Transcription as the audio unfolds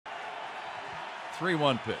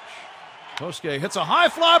3-1 pitch. Kosuke hits a high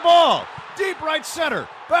fly ball. Deep right center.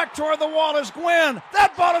 Back toward the wall is Gwynn.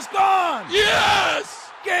 That ball is gone. Yes!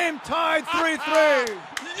 Game tied 3-3.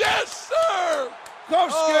 Yes, sir!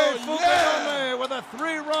 Kosuke Fukudome with a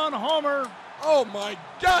 3-run homer. Oh, my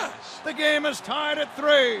gosh. The game is tied at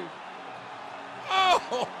 3.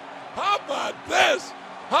 Oh, how about this?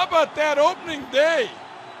 How about that opening day?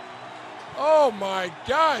 Oh, my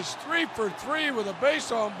gosh. 3 for 3 with a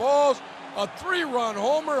base on balls, a 3-run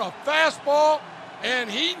homer, a fastball, and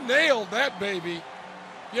he nailed that baby.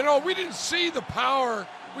 You know, we didn't see the power.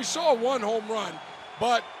 We saw 1 home run.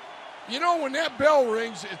 But, you know, when that bell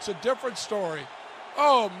rings, it's a different story.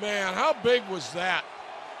 Oh, man, how big was that?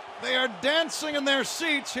 They are dancing in their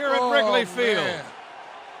seats here at Wrigley Field. Man.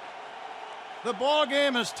 The ball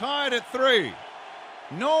game is tied at 3.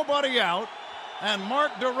 Nobody out, and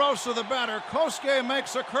Mark DeRosa, the batter. Kosuke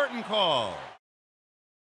makes a curtain call.